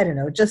 or I don't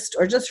know, just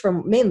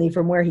mainly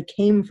from where he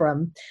came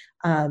from.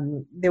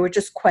 There were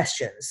just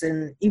questions,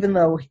 and even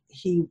though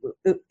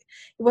it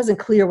wasn't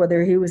clear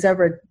whether he was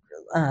ever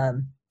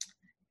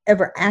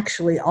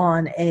actually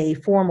on a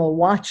formal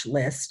watch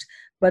list,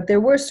 but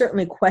there were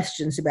certainly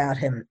questions about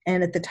him.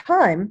 And at the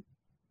time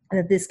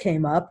that this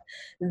came up,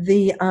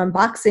 the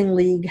boxing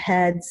league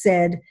had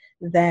said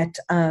that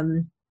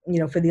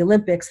for the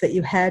Olympics, that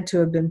you had to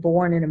have been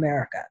born in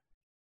America.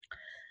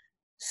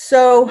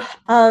 So,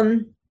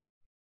 or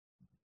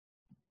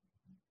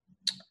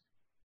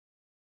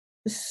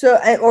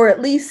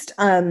at least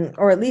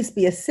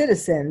be a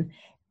citizen,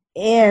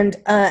 and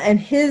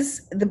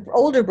the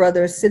older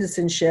brother's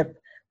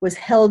citizenship was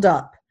held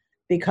up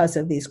because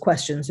of these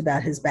questions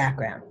about his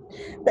background.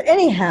 But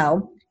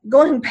anyhow,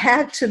 going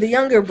back to the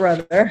younger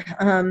brother,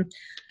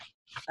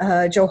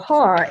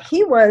 Johar,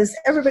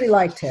 everybody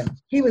liked him.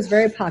 He was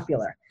very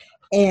popular.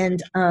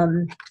 And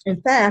in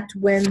fact,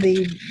 when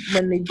the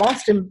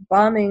Boston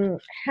bombing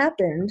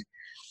happened,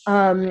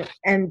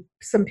 and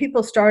some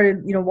people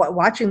started,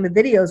 watching the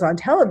videos on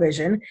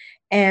television,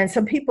 and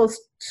some people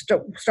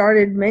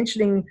started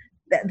mentioning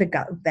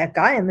that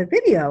guy in the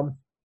video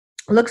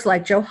looks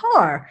like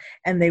Johar,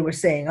 and they were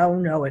saying, "Oh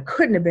no, it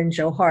couldn't have been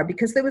Johar,"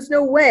 because there was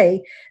no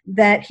way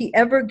that he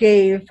ever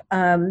gave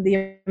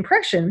the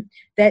impression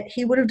that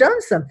he would have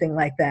done something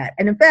like that.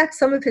 And in fact,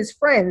 some of his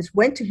friends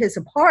went to his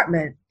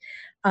apartment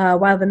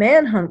while the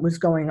manhunt was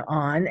going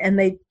on, and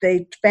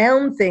they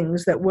found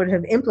things that would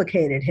have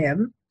implicated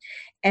him,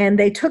 and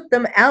they took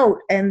them out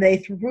and they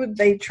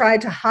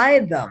tried to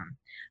hide them.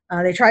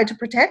 They tried to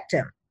protect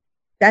him.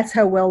 That's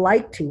how well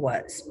liked he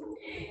was.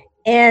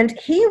 And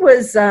he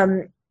was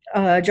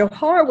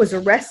Johar was a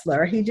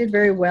wrestler. He did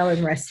very well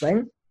in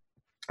wrestling,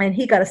 and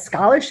he got a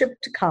scholarship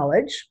to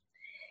college.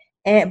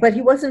 But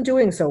he wasn't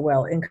doing so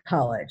well in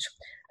college.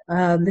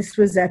 This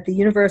was at the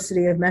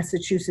University of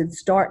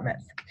Massachusetts,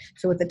 Dartmouth.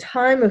 So at the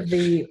time of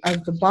the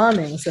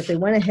bombings, that they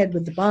went ahead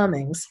with the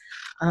bombings,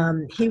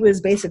 he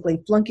was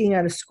basically flunking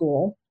out of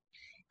school,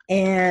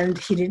 and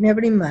he didn't have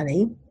any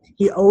money.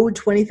 He owed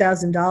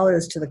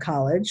 $20,000 to the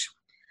college.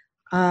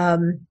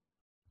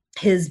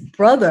 His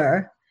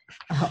brother,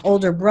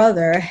 older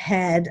brother,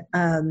 had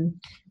gotten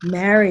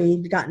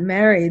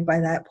married by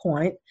that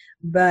point,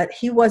 but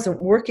he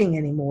wasn't working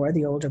anymore.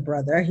 The older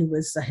brother,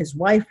 his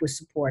wife was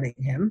supporting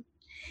him.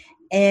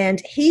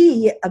 And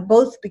he,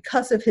 both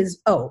because of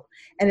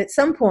and at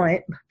some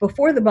point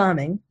before the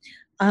bombing,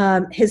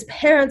 his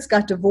parents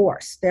got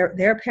divorced.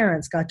 Their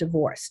parents got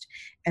divorced,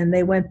 and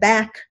they went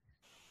back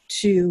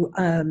to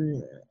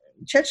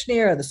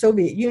Chechnya or the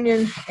Soviet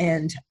Union,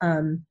 and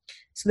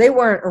so they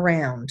weren't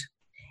around.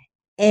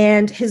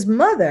 And his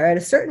mother, at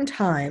a certain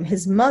time,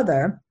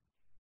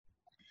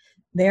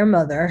 their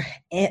mother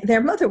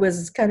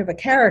was kind of a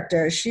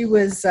character. She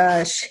was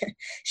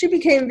she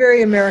became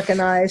very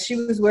Americanized. She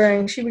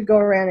would go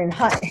around in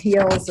high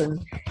heels, and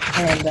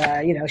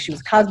she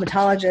was a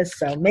cosmetologist,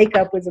 so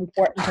makeup was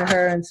important to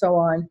her and so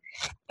on.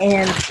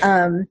 And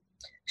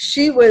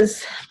she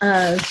was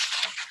so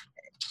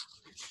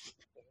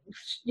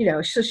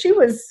she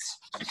was,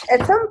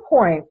 at some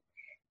point,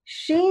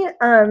 she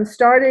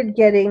started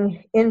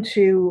getting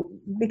into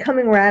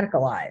becoming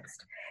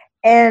radicalized.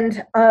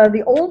 And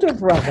the older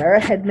brother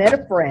had met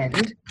a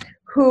friend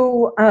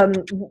who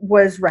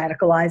was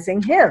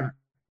radicalizing him.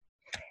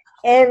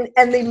 And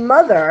the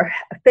mother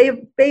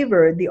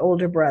favored the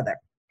older brother.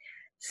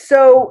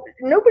 So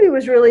nobody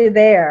was really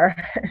there.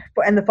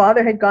 And the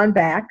father had gone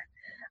back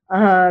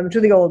to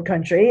the old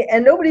country,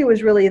 and nobody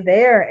was really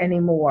there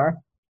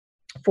anymore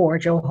for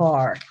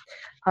Johar,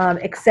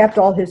 except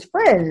all his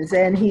friends.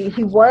 And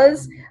he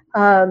was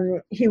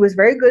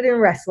very good in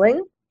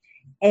wrestling.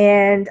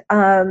 And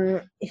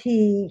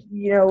he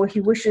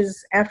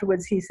wishes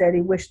afterwards, he said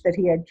he wished that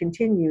he had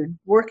continued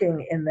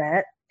working in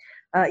that.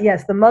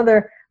 Yes, the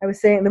mother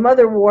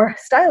wore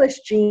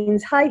stylish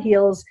jeans, high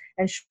heels,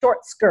 and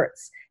short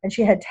skirts. And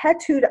she had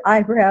tattooed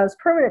eyebrows,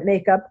 permanent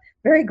makeup,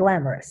 very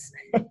glamorous.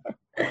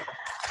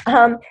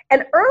 And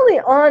early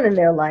on in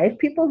their life,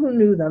 people who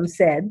knew them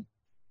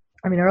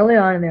early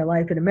on in their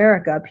life in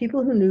America,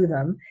 people who knew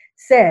them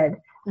said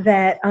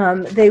that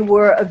they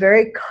were a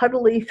very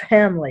cuddly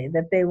family,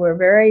 that there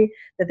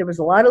was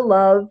a lot of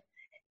love,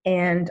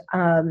 and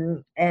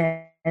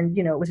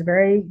it was a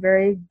very,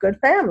 very good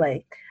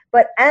family.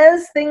 But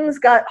as things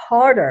got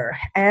harder,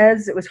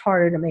 as it was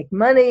harder to make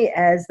money,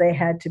 as they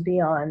had to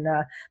be on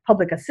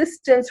public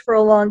assistance for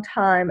a long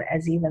time,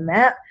 as even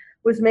that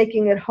was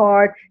making it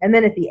hard, and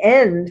then at the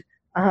end,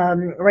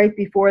 right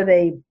before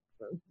they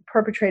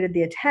perpetrated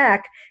the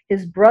attack,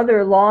 his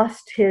brother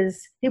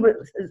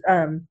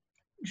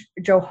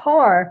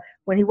Johar,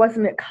 when he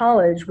wasn't at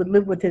college, would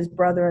live with his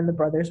brother and the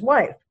brother's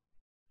wife,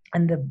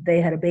 and they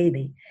had a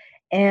baby.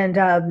 And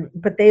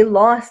but they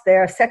lost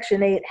their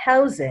Section 8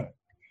 housing,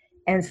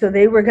 and so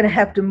they were going to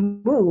have to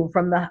move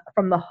from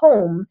the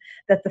home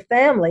that the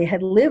family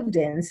had lived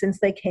in since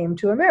they came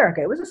to America.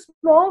 It was a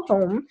small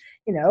home,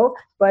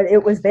 but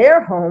it was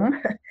their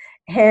home,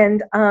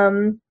 and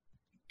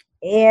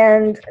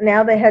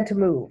now they had to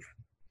move.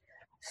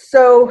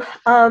 So.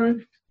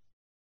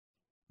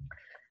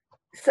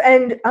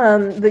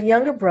 The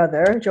younger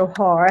brother,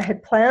 Johar,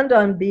 had planned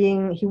on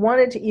he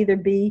wanted to either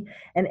be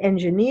an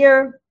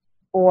engineer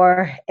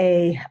or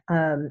a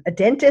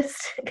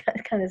dentist,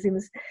 kind of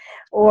seems,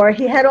 or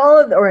he had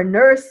or a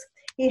nurse.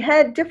 He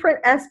had different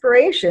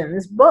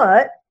aspirations,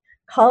 but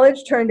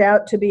college turned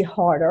out to be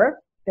harder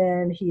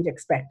than he'd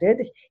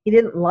expected. He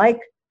didn't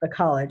like the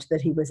college that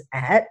he was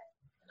at.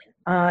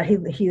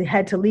 He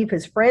had to leave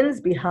his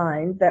friends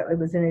behind. That it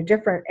was in a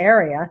different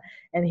area,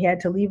 and he had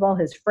to leave all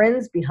his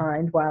friends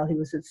behind while he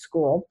was at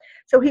school.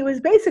 So he was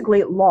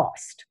basically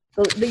lost.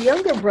 The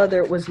younger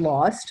brother was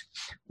lost,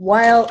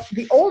 while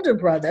the older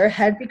brother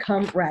had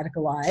become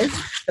radicalized.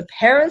 The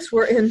parents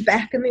were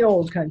back in the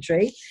old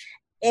country,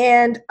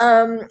 and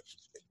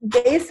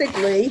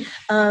basically,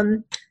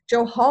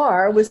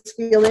 Johar was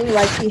feeling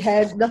like he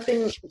had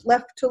nothing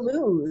left to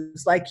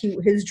lose, like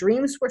his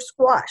dreams were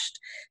squashed,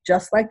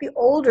 just like the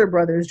older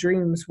brother's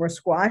dreams were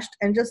squashed,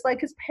 and just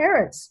like his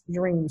parents'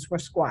 dreams were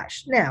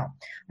squashed. Now,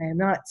 I am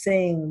not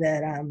saying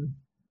that,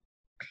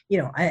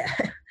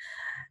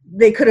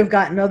 they could have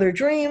gotten other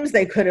dreams.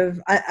 They could have.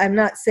 I'm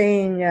not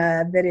saying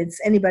that it's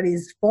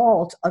anybody's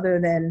fault other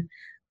than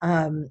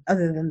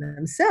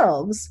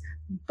themselves.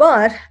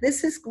 But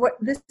this is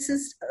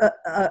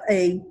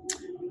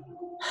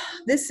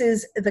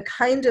the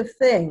kind of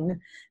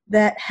thing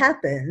that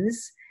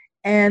happens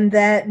And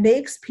that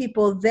makes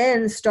people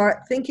then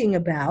start thinking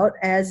about,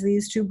 as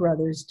these two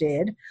brothers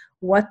did,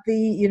 what the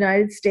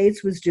United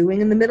States was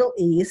doing in the Middle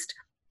East.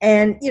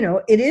 And,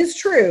 it is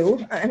true.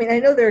 I mean, I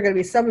know there are going to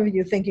be some of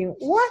you thinking,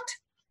 what?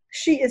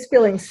 She is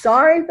feeling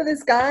sorry for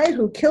this guy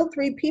who killed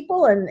 3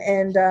 people and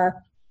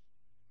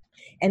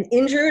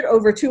injured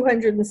over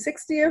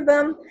 260 of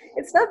them.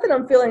 It's not that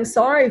I'm feeling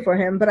sorry for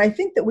him, but I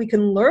think that we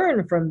can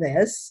learn from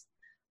this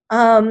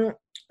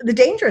the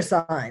danger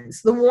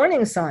signs, the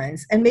warning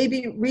signs, and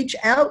maybe reach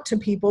out to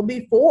people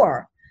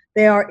before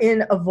they are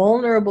in a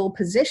vulnerable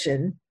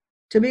position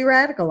to be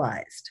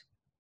radicalized.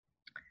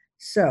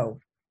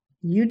 So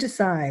you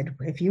decide,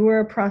 if you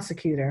were a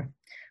prosecutor,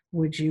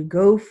 would you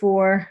go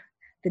for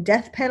the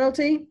death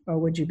penalty or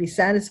would you be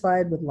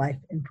satisfied with life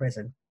in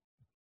prison?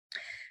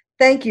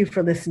 Thank you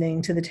for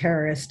listening to the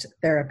Terrorist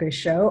Therapist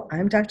Show.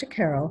 I'm Dr.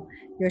 Carol,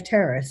 your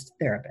terrorist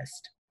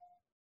therapist.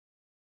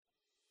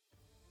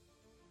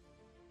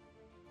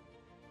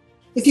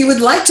 If you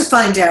would like to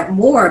find out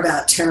more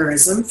about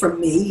terrorism from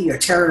me, your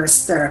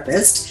terrorist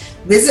therapist,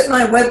 visit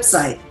my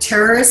website,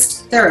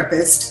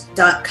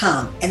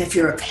 terroristtherapist.com. And if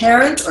you're a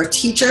parent or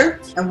teacher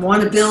and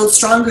want to build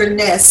stronger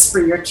nests for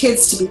your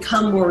kids to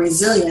become more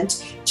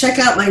resilient, check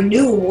out my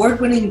new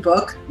award-winning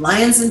book,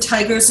 Lions and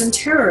Tigers and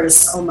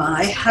Terrorists, Oh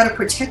My, How to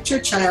Protect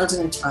Your Child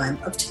in a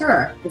Time of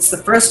Terror. It's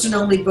the first and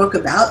only book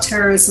about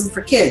terrorism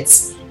for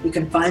kids. You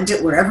can find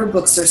it wherever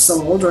books are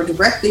sold or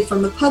directly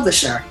from the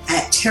publisher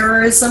at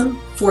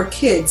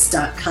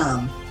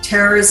terrorism4kids.com.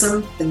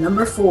 Terrorism,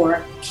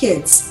 4,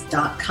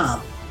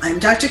 kids.com. I'm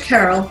Dr.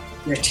 Carol,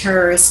 your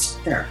terrorist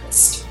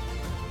therapist.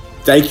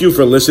 Thank you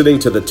for listening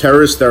to the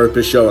Terrorist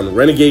Therapist Show on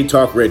Renegade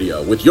Talk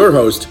Radio with your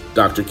host,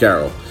 Dr.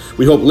 Carol.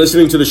 We hope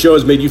listening to the show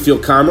has made you feel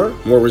calmer,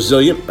 more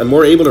resilient, and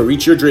more able to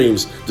reach your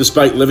dreams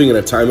despite living in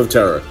a time of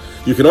terror.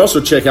 You can also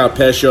check out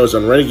past shows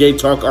on Renegade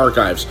Talk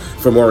Archives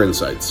for more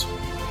insights.